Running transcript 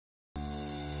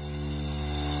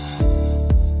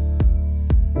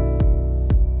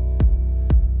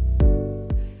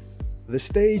The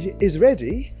stage is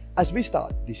ready as we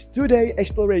start this two-day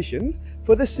exploration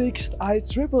for the 6th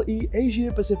IEEE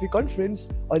Asia Pacific Conference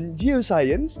on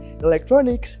Geoscience,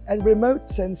 Electronics, and Remote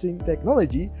Sensing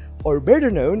Technology, or better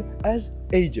known as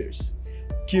AGERS.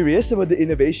 Curious about the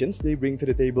innovations they bring to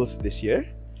the tables this year?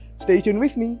 Stay tuned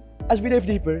with me as we dive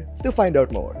deeper to find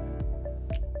out more.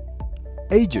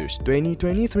 AGERS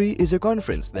 2023 is a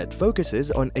conference that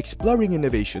focuses on exploring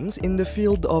innovations in the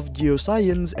field of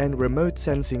geoscience and remote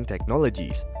sensing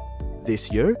technologies. This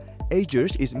year,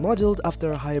 AGERS is modeled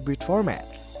after a hybrid format,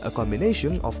 a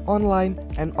combination of online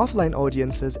and offline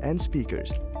audiences and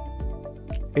speakers.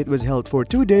 It was held for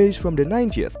 2 days from the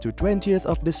 19th to 20th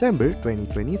of December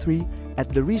 2023 at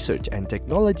the Research and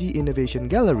Technology Innovation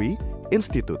Gallery,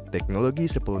 Institut Teknologi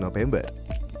Sepuluh Nopember.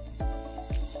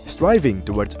 Striving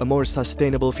towards a more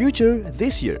sustainable future,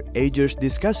 this year, AGERS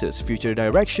discusses future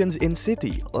directions in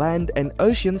city, land, and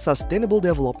ocean sustainable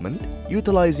development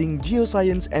utilizing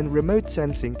geoscience and remote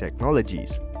sensing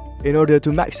technologies. In order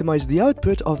to maximize the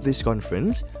output of this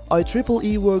conference,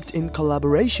 IEEE worked in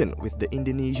collaboration with the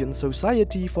Indonesian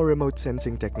Society for Remote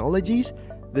Sensing Technologies,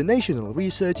 the National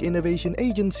Research Innovation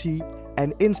Agency,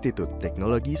 and Institut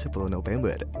Teknologi Sepuluh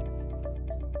Nopember.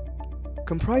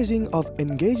 Comprising of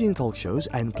engaging talk shows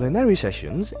and plenary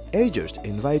sessions, AGERS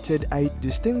invited 8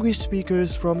 distinguished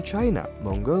speakers from China,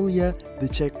 Mongolia, the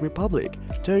Czech Republic,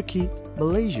 Turkey,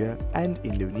 Malaysia, and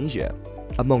Indonesia.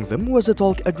 Among them was a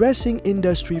talk addressing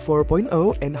Industry 4.0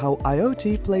 and how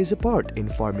IoT plays a part in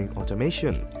farming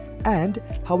automation, and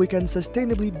how we can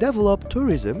sustainably develop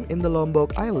tourism in the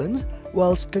Lombok Islands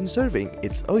whilst conserving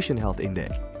its ocean health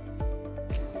index.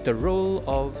 The role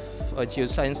of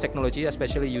geoscience technology,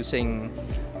 especially using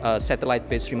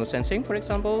satellite-based remote sensing, for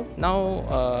example, now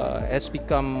has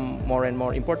become more and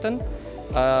more important,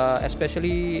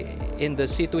 especially in the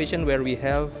situation where we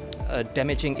have a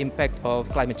damaging impact of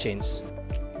climate change.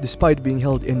 Despite being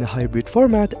held in a hybrid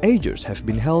format, AGERS have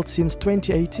been held since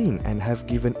 2018 and have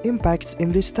given impacts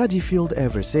in this study field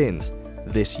ever since.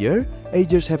 This year,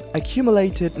 AGERS have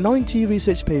accumulated 90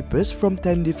 research papers from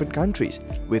 10 different countries,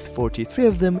 with 43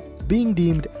 of them being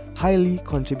deemed highly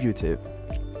contributive.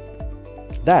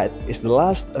 That is the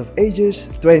last of AGERS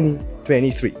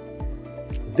 2023.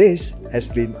 This has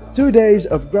been 2 days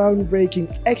of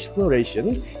groundbreaking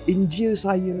exploration in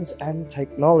geoscience and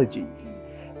technology.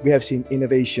 We have seen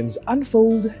innovations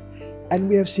unfold, and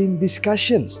we have seen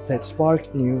discussions that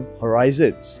sparked new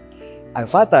horizons. I'm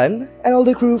Fatan, and all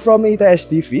the crew from ITS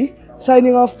TV,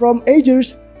 signing off from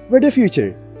AGERS, where the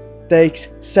future takes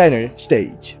center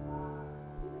stage.